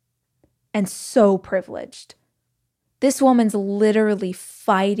dumb and so privileged. This woman's literally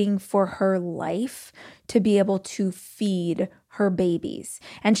fighting for her life to be able to feed her babies.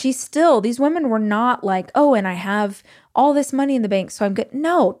 And these women were not like, oh, and I have all this money in the bank, so I'm good.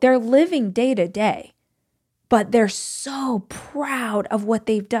 No, they're living day to day. But they're so proud of what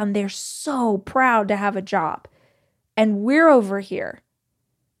they've done. They're so proud to have a job. And we're over here,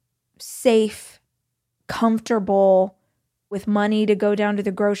 safe, comfortable, with money to go down to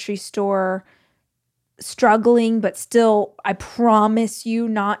the grocery store, struggling, but still, I promise you,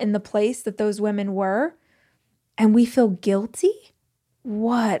 not in the place that those women were. And we feel guilty?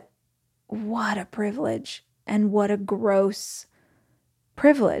 What a privilege, and what a gross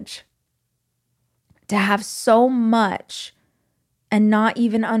privilege to have so much and not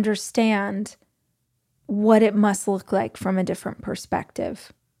even understand what it must look like from a different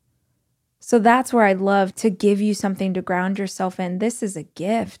perspective. So that's where I'd love to give you something to ground yourself in. This is a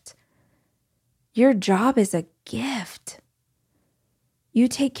gift. Your job is a gift. You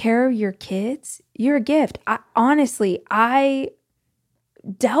take care of your kids, you're a gift. I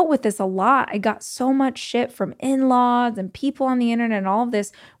dealt with this a lot. I got so much shit from in-laws and people on the internet and all of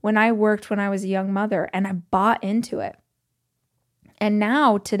this when I was a young mother, and I bought into it. And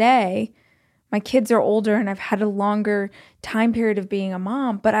now today, my kids are older and I've had a longer time period of being a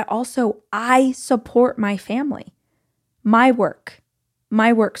mom, but I support my family. My work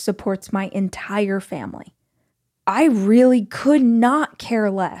supports my entire family. I really could not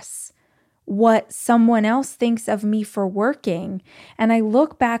care less what someone else thinks of me for working. And I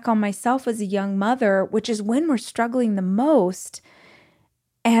look back on myself as a young mother, which is when we're struggling the most,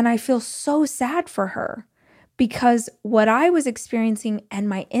 and I feel so sad for her because what I was experiencing and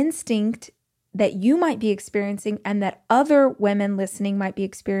my instinct that you might be experiencing and that other women listening might be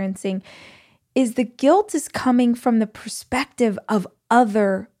experiencing is the guilt is coming from the perspective of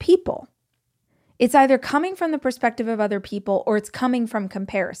other people. It's either coming from the perspective of other people or it's coming from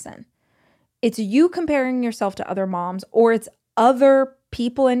comparison. It's you comparing yourself to other moms, or it's other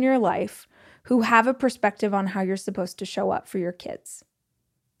people in your life who have a perspective on how you're supposed to show up for your kids.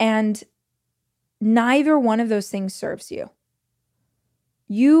 And neither one of those things serves you.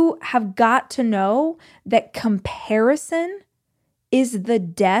 You have got to know that comparison is the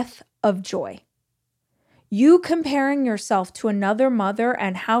death of joy. You comparing yourself to another mother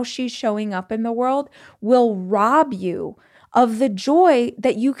and how she's showing up in the world will rob you of the joy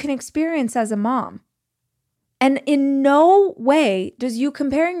that you can experience as a mom. And in no way does you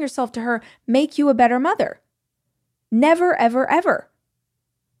comparing yourself to her make you a better mother. Never, ever, ever.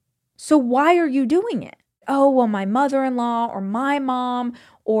 So why are you doing it? Oh, well, my mother-in-law or my mom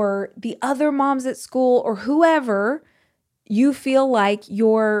or the other moms at school or whoever, you feel like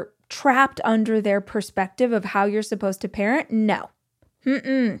you're trapped under their perspective of how you're supposed to parent? No.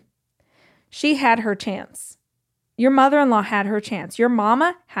 She had her chance. Your mother-in-law had her chance. Your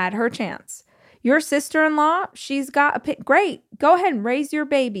mama had her chance. Your sister-in-law, she's got a pick. Great. Go ahead and raise your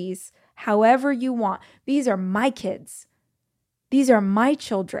babies however you want. These are my kids. These are my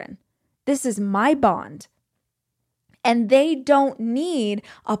children. This is my bond. And they don't need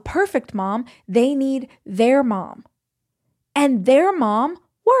a perfect mom. They need their mom. And their mom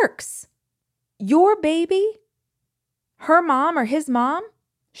works. Your baby, her mom or his mom,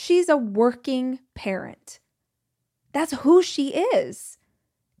 she's a working parent. That's who she is.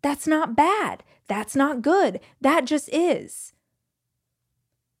 That's not bad. That's not good. That just is.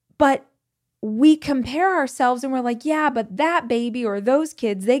 But we compare ourselves and we're like, yeah, but that baby or those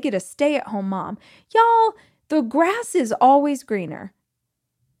kids, they get a stay-at-home mom. Y'all, the grass is always greener.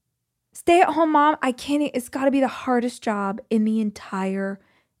 Stay-at-home mom, it's got to be the hardest job in the entire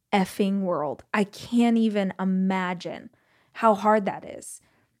effing world. I can't even imagine how hard that is.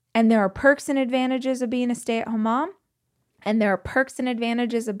 And there are perks and advantages of being a stay-at-home mom. And there are perks and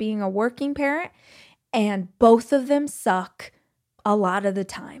advantages of being a working parent. And both of them suck a lot of the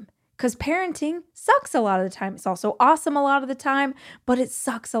time. Because parenting sucks a lot of the time. It's also awesome a lot of the time, but it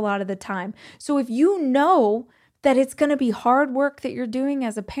sucks a lot of the time. So if you know that it's going to be hard work that you're doing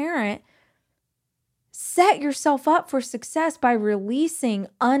as a parent, set yourself up for success by releasing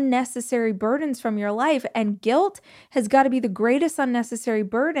unnecessary burdens from your life. And guilt has got to be the greatest unnecessary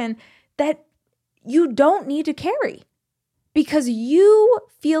burden that you don't need to carry. Because you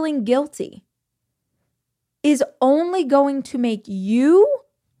feeling guilty is only going to make you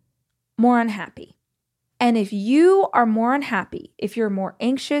more unhappy. And if you are more unhappy, if you're more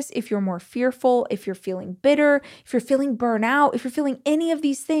anxious, if you're more fearful, if you're feeling bitter, if you're feeling burnout, if you're feeling any of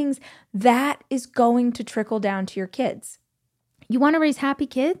these things, that is going to trickle down to your kids. You want to raise happy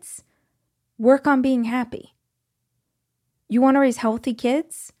kids? Work on being happy. You want to raise healthy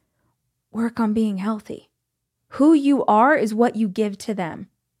kids? Work on being healthy. Who you are is what you give to them.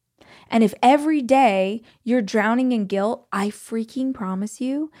 And if every day you're drowning in guilt, I freaking promise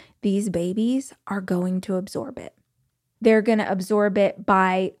you, these babies are going to absorb it. They're going to absorb it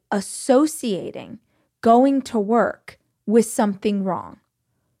by associating going to work with something wrong,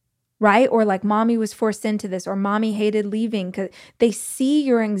 right? Or like mommy was forced into this, or mommy hated leaving, because they see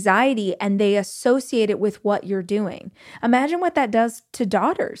your anxiety and they associate it with what you're doing. Imagine what that does to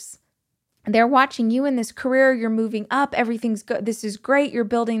daughters. They're watching you in this career, you're moving up, everything's good, this is great, you're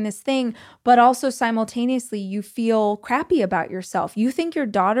building this thing, but also simultaneously you feel crappy about yourself. You think your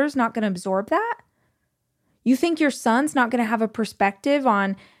daughter's not going to absorb that? You think your son's not going to have a perspective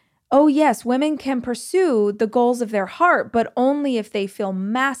on, oh yes, women can pursue the goals of their heart, but only if they feel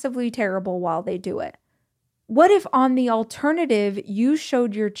massively terrible while they do it. What if on the alternative, you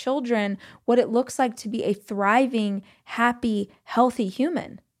showed your children what it looks like to be a thriving, happy, healthy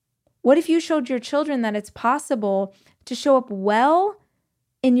human? What if you showed your children that it's possible to show up well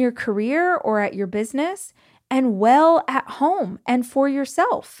in your career or at your business and well at home and for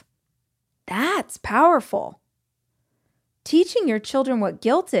yourself? That's powerful. Teaching your children what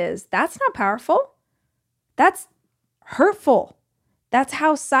guilt is, that's not powerful. That's hurtful. That's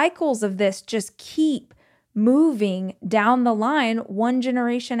how cycles of this just keep moving down the line one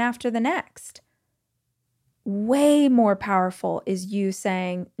generation after the next. Way more powerful is you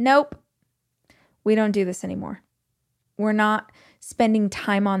saying, nope, we don't do this anymore. We're not spending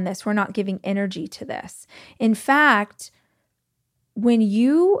time on this. We're not giving energy to this. In fact, when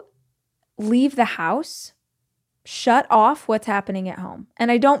you leave the house, shut off what's happening at home.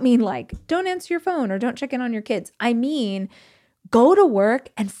 And I don't mean like, don't answer your phone or don't check in on your kids. I mean, go to work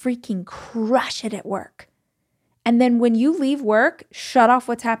and freaking crush it at work. And then when you leave work, shut off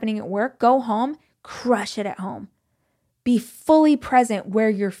what's happening at work, go home, crush it at home. Be fully present where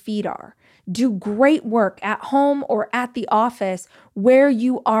your feet are. Do great work at home or at the office where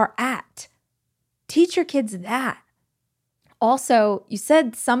you are at. Teach your kids that. Also, you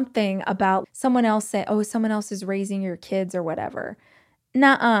said something about someone else saying, oh, someone else is raising your kids or whatever.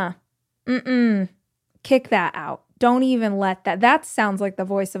 Nuh-uh. Mm-mm. Kick that out. Don't even let that. That sounds like the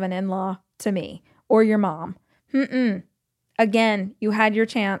voice of an in-law to me or your mom. Mm-mm. Again, you had your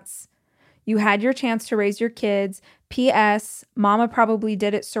chance. You had your chance to raise your kids. P.S. Mama probably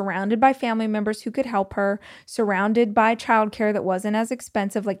did it surrounded by family members who could help her, surrounded by childcare that wasn't as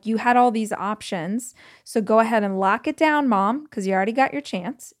expensive. Like, you had all these options. So go ahead and lock it down, Mom, because you already got your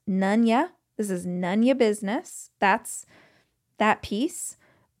chance. None ya. This is none ya business. That's that piece.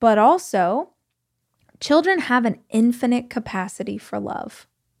 But also, children have an infinite capacity for love.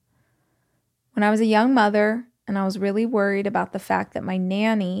 When I was a young mother and I was really worried about the fact that my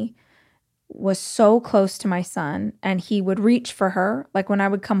nanny was so close to my son and he would reach for her. Like, when I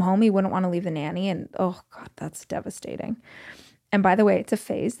would come home, he wouldn't want to leave the nanny. And oh God, that's devastating. And by the way, it's a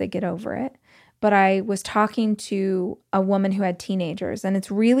phase. They get over it. But I was talking to a woman who had teenagers, and it's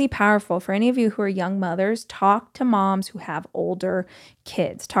really powerful for any of you who are young mothers. Talk to moms who have older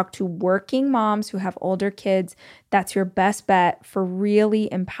kids. Talk to working moms who have older kids. That's your best bet for really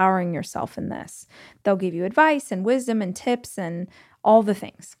empowering yourself in this. They'll give you advice and wisdom and tips and all the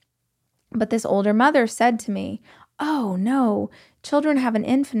things. But this older mother said to me, oh no, children have an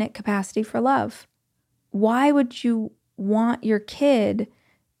infinite capacity for love. Why would you want your kid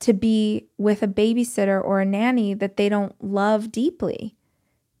to be with a babysitter or a nanny that they don't love deeply?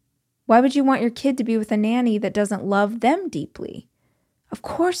 Why would you want your kid to be with a nanny that doesn't love them deeply? Of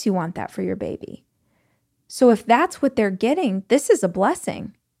course you want that for your baby. So if that's what they're getting, this is a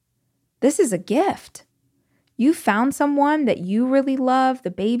blessing. This is a gift. You found someone that you really love,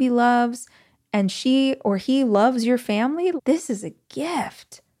 the baby loves, and she or he loves your family. This is a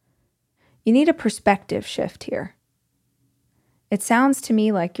gift. You need a perspective shift here. It sounds to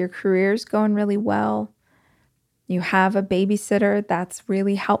me like your career's going really well. You have a babysitter that's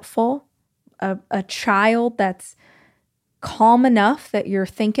really helpful, a child that's calm enough that you're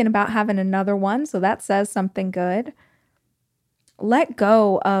thinking about having another one. So that says something good. Let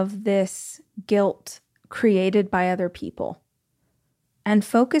go of this guilt created by other people and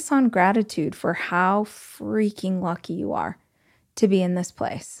focus on gratitude for how freaking lucky you are to be in this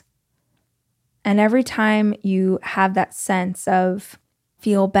place. And every time you have that sense of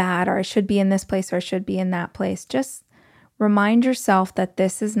feel bad, or I should be in this place, or I should be in that place, just remind yourself that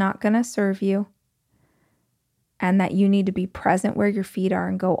this is not going to serve you and that you need to be present where your feet are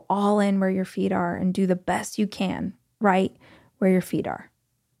and go all in where your feet are and do the best you can right where your feet are.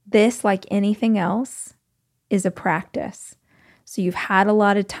 This, like anything else, is a practice. So you've had a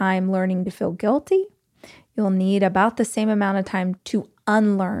lot of time learning to feel guilty. You'll need about the same amount of time to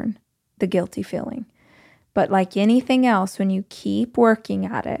unlearn the guilty feeling. But like anything else, when you keep working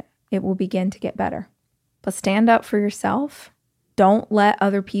at it, it will begin to get better. But stand up for yourself. Don't let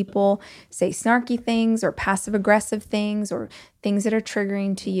other people say snarky things or passive-aggressive things or things that are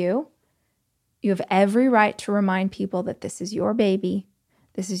triggering to you. You have every right to remind people that this is your baby,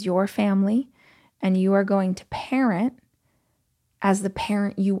 this is your family, and you are going to parent as the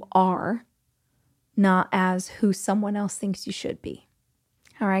parent you are, not as who someone else thinks you should be.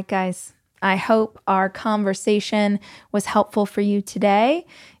 All right, guys. I hope our conversation was helpful for you today.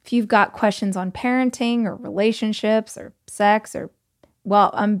 If you've got questions on parenting or relationships or sex or,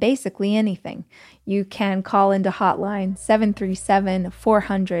 basically anything, you can call into hotline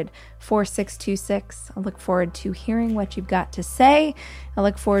 737-400-4626. I look forward to hearing what you've got to say. I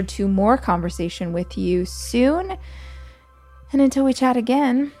look forward to more conversation with you soon. And until we chat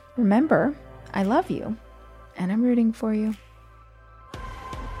again, remember, I love you and I'm rooting for you.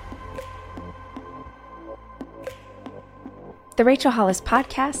 The Rachel Hollis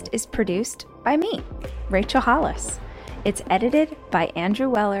podcast is produced by me, Rachel Hollis. It's edited by Andrew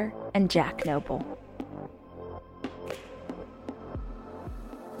Weller and Jack Noble.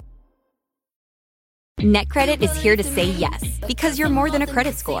 NetCredit is here to say yes, because you're more than a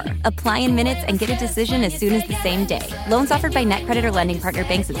credit score. Apply in minutes and get a decision as soon as the same day. Loans offered by NetCredit or lending partner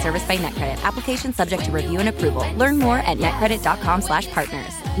banks and serviced by NetCredit. Application subject to review and approval. Learn more at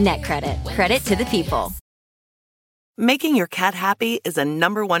netcredit.com/partners. NetCredit. Credit to the people. Making your cat happy is a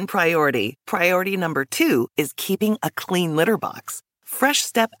 #1 priority. Priority number 2 is keeping a clean litter box. Fresh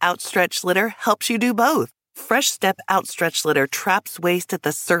Step Outstretched Litter helps you do both. Fresh Step Outstretched Litter traps waste at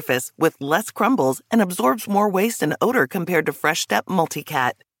the surface with less crumbles and absorbs more waste and odor compared to Fresh Step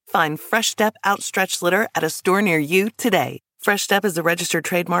Multicat. Find Fresh Step Outstretched Litter at a store near you today. Fresh Step is a registered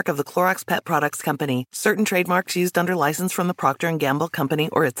trademark of the Clorox Pet Products Company. Certain trademarks used under license from the Procter & Gamble Company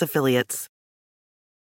or its affiliates.